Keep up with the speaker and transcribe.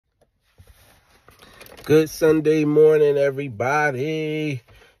Good Sunday morning, everybody.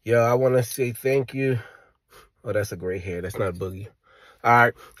 Yo, I want to say thank you. Oh, that's a gray hair. That's not a boogie. All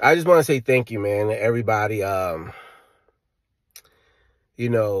right. I just want to say thank you, man, to everybody, that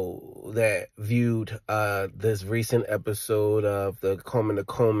viewed this recent episode of the Coleman to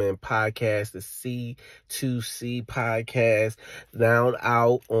Coleman podcast, the C2C podcast, now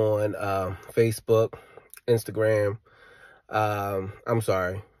out on Facebook, Instagram.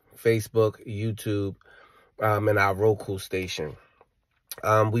 Facebook, YouTube, and our Roku station.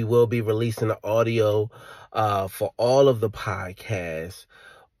 We will be releasing the audio for all of the podcasts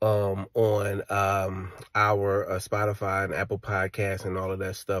on our Spotify and Apple Podcasts and all of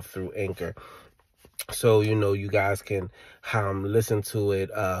that stuff through Anchor. So, you guys can listen to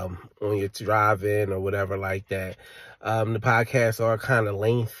it on your drive-in or whatever like that. The podcasts are kind of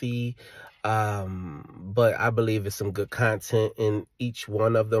lengthy, but I believe it's some good content in each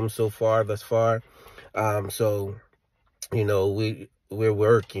one of them thus far. We're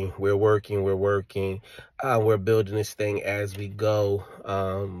working. We're building this thing as we go.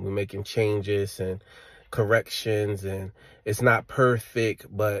 We're making changes and corrections, and it's not perfect,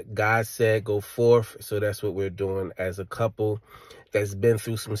 but God said go forth. So that's what we're doing as a couple that's been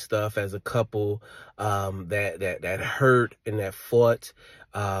through some stuff, as a couple that hurt and that fought,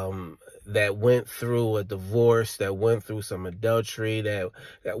 that went through a divorce, that went through some adultery, that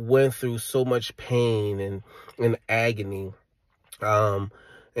went through so much pain and agony. And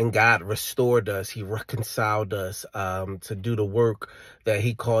God restored us. He reconciled us to do the work that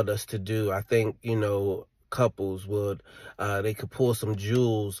he called us to do. I think, couples they could pull some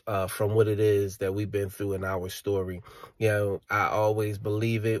jewels from what it is that we've been through in our story. I always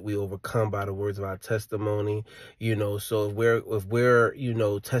believe it. We overcome by the words of our testimony. So if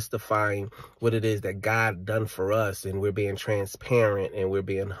we're testifying what it is that God done for us, and we're being transparent and we're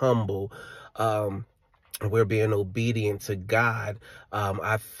being humble, we're being obedient to God,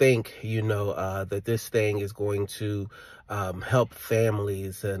 I think, that this thing is going to help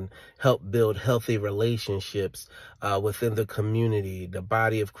families and help build healthy relationships within the community, the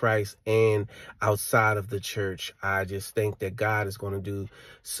body of Christ, and outside of the church. I just think that God is going to do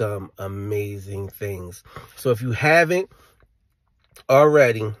some amazing things. So if you haven't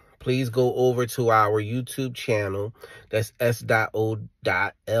already, please go over to our YouTube channel. That's S.O.L.E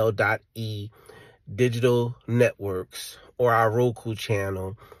Digital Networks, or our Roku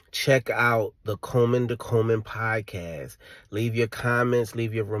channel. Check out the Coleman to Coleman podcast. Leave your comments,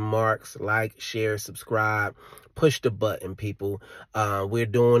 leave your remarks, like, share, subscribe, push the button, people. We're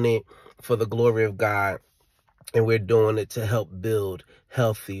doing it for the glory of God, and we're doing it to help build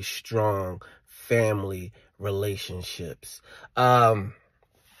healthy, strong family relationships. Come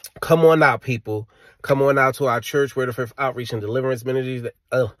on out, people. Come on out to our church, Word of Faith Outreach and Deliverance Ministries.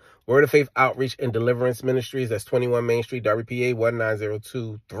 Word of Faith Outreach and Deliverance Ministries. That's 21 Main Street, Darby, PA,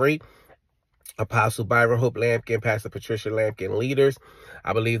 19023. Apostle Byron Hope Lampkin, Pastor Patricia Lampkin, leaders.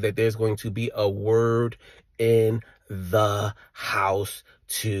 I believe that there's going to be a word in the house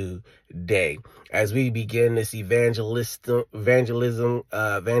today as we begin this evangelistic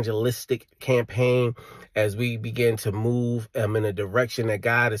campaign, as we begin to move in a direction that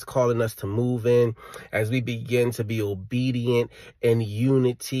God is calling us to move in, as we begin to be obedient in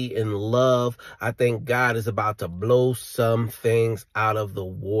unity and love. I think God is about to blow some things out of the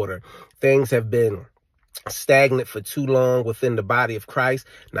water. Things have been stagnant for too long within the body of Christ,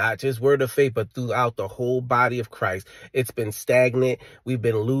 not just Word of Faith, but throughout the whole body of Christ. It's been stagnant. We've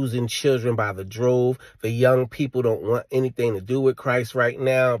been losing children by the drove. The young people don't want anything to do with Christ right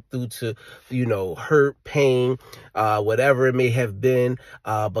now due to, hurt, pain, whatever it may have been.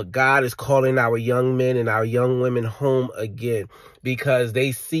 But God is calling our young men and our young women home again, because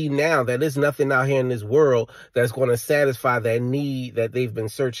they see now that there's nothing out here in this world that's going to satisfy that need that they've been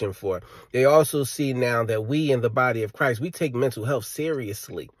searching for. They also see now that we in the body of Christ, we take mental health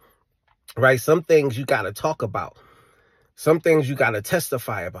seriously, right? Some things you got to talk about. Some things you got to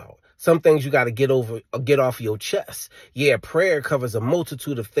testify about. Some things you got to get off your chest. Yeah, prayer covers a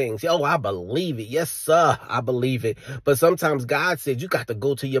multitude of things. Oh, I believe it. Yes, sir, I believe it. But sometimes God said you got to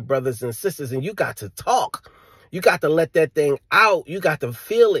go to your brothers and sisters and you got to talk. You got to let that thing out. You got to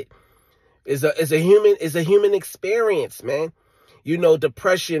feel it. It's a human experience, man.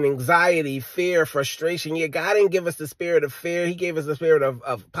 Depression, anxiety, fear, frustration. Yeah, God didn't give us the spirit of fear. He gave us the spirit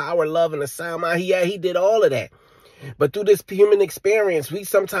of power, love, and a sound mind. He did all of that. But through this human experience, we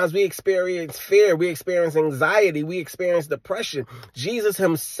experience fear. We experience anxiety. We experience depression. Jesus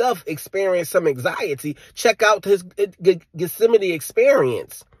himself experienced some anxiety. Check out his Gethsemane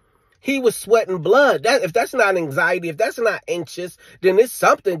experience. He was sweating blood. If that's not anxiety, if that's not anxious, then there's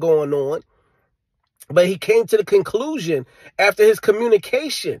something going on. But he came to the conclusion after his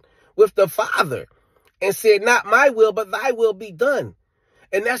communication with the Father and said, not my will, but thy will be done.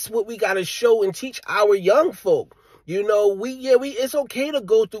 And that's what we got to show and teach our young folk. You know, it's okay to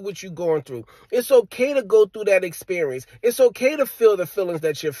go through what you're going through. It's okay to go through that experience. It's okay to feel the feelings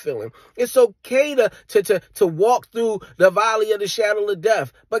that you're feeling. It's okay to walk through the valley of the shadow of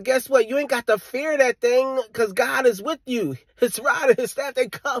death. But guess what? You ain't got to fear that thing, because God is with you. His rod and his staff, they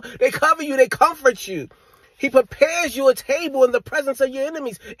cover you, they comfort you. He prepares you a table in the presence of your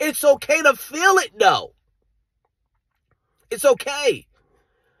enemies. It's okay to feel it, though. It's okay.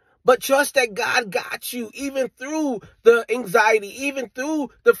 But trust that God got you, even through the anxiety, even through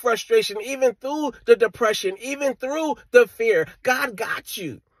the frustration, even through the depression, even through the fear. God got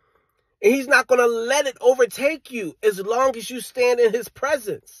you. And he's not going to let it overtake you as long as you stand in his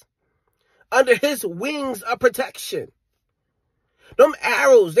presence, under his wings of protection. Them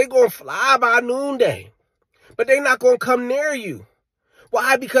arrows, they're going to fly by noonday, but they're not going to come near you.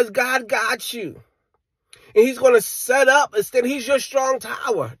 Why? Because God got you. And he's going to set up, instead, he's your strong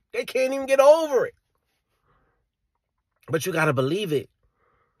tower. They can't even get over it. But you got to believe it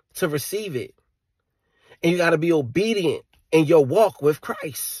to receive it. And you got to be obedient in your walk with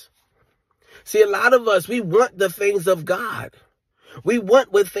Christ. See, a lot of us, we want the things of God. We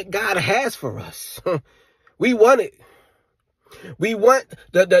want what God has for us. We want it. We want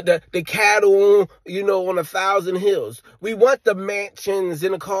the cattle, you know, on 1,000 hills. We want the mansions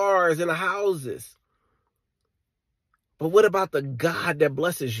and the cars and the houses. But what about the God that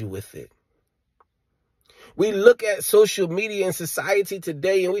blesses you with it? We look at social media and society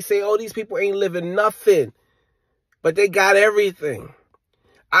today and we say, oh, these people ain't living nothing, but they got everything.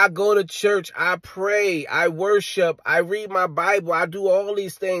 I go to church, I pray, I worship, I read my Bible, I do all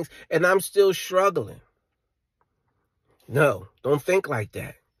these things, and I'm still struggling. No, don't think like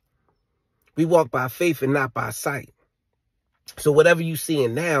that. We walk by faith and not by sight. So whatever you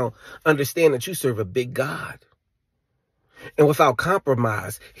seeing now, understand that you serve a big God. And without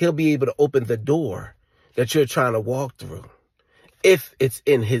compromise, he'll be able to open the door that you're trying to walk through, if it's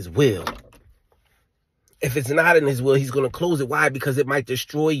in his will. If it's not in his will, he's going to close it. Why? Because it might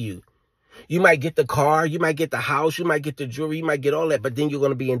destroy you. You might get the car, you might get the house, you might get the jewelry, you might get all that, but then you're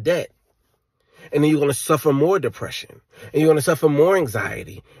going to be in debt. And then you're going to suffer more depression. And you're going to suffer more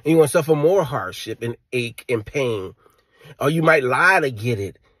anxiety. And you're going to suffer more hardship and ache and pain. Or you might lie to get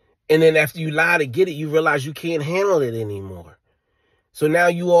it. And then after you lie to get it, you realize you can't handle it anymore. So now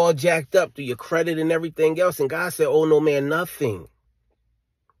you all jacked up through your credit and everything else. And God said, oh, no, man, nothing.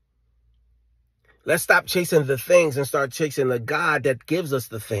 Let's stop chasing the things and start chasing the God that gives us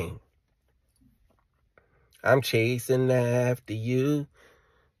the thing. I'm chasing after you.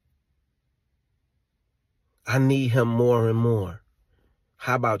 I need him more and more.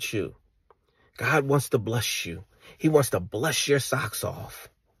 How about you? God wants to bless you. He wants to bless your socks off.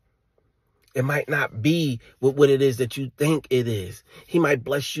 It might not be what it is that you think it is. He might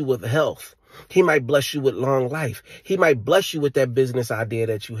bless you with health. He might bless you with long life. He might bless you with that business idea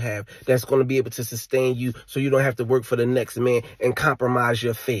that you have that's going to be able to sustain you so you don't have to work for the next man and compromise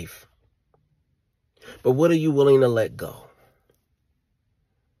your faith. But what are you willing to let go?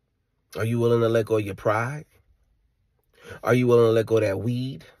 Are you willing to let go of your pride? Are you willing to let go of that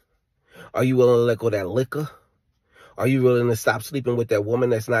weed? Are you willing to let go of that liquor? Are you willing to stop sleeping with that woman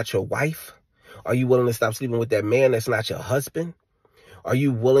that's not your wife? Are you willing to stop sleeping with that man that's not your husband? Are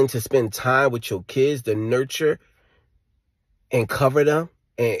you willing to spend time with your kids to nurture and cover them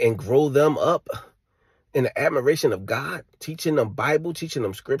and grow them up in the admiration of God, teaching them Bible, teaching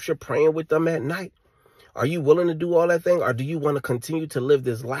them scripture, praying with them at night? Are you willing to do all that thing? Or do you want to continue to live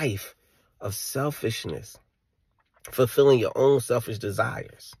this life of selfishness, fulfilling your own selfish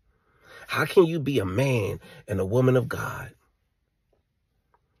desires? How can you be a man and a woman of God,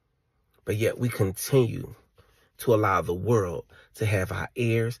 but yet we continue to allow the world to have our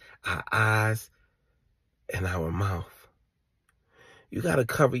ears, our eyes, and our mouth? You got to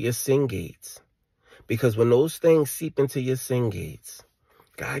cover your sin gates, because when those things seep into your sin gates,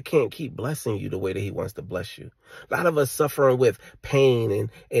 God can't keep blessing you the way that he wants to bless you. A lot of us suffering with pain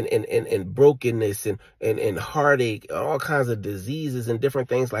and brokenness and heartache, and all kinds of diseases and different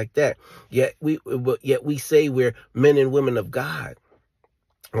things like that. Yet we say we're men and women of God.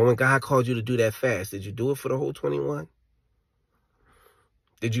 And when God called you to do that fast, did you do it for the whole 21?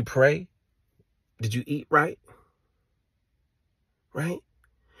 Did you pray? Did you eat right? Right?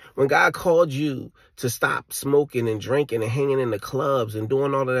 When God called you to stop smoking and drinking and hanging in the clubs and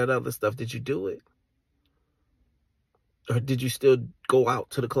doing all of that other stuff, did you do it? Or did you still go out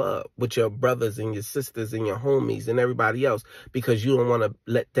to the club with your brothers and your sisters and your homies and everybody else because you don't want to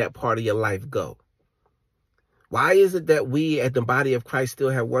let that part of your life go? Why is it that we at the body of Christ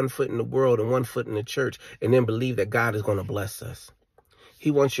still have one foot in the world and one foot in the church and then believe that God is going to bless us?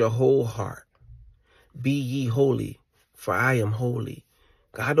 He wants your whole heart. Be ye holy, for I am holy.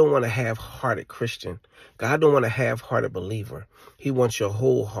 God don't want a half-hearted Christian. God don't want a half-hearted believer. He wants your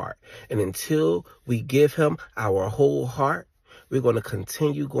whole heart. And until we give him our whole heart, we're going to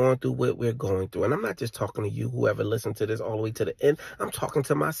continue going through what we're going through. And I'm not just talking to you, whoever listened to this all the way to the end. I'm talking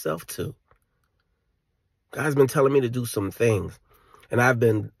to myself too. God's been telling me to do some things. And I've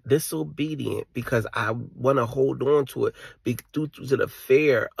been disobedient because I want to hold on to it due to the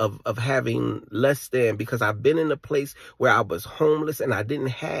fear of having less than, because I've been in a place where I was homeless and I didn't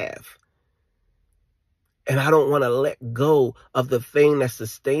have. And I don't want to let go of the thing that's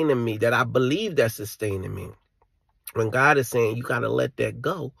sustaining me, that I believe that's sustaining me. When God is saying you got to let that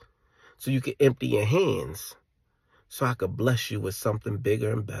go so you can empty your hands so I could bless you with something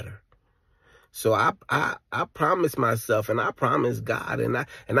bigger and better. So I promised myself and I promised God and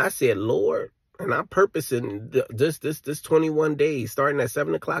I said, Lord, and I'm purposing this 21 days starting at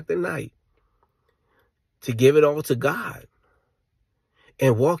 7 o'clock at night to give it all to God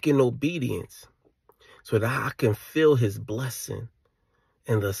and walk in obedience so that I can feel his blessing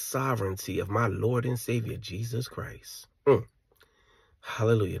and the sovereignty of my Lord and Savior, Jesus Christ.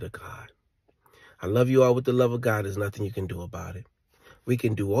 Hallelujah to God. I love you all with the love of God. There's nothing you can do about it. We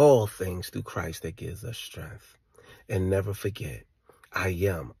can do all things through Christ that gives us strength. And never forget, I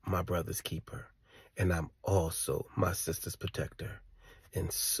am my brother's keeper. And I'm also my sister's protector.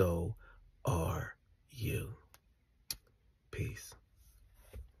 And so are you. Peace.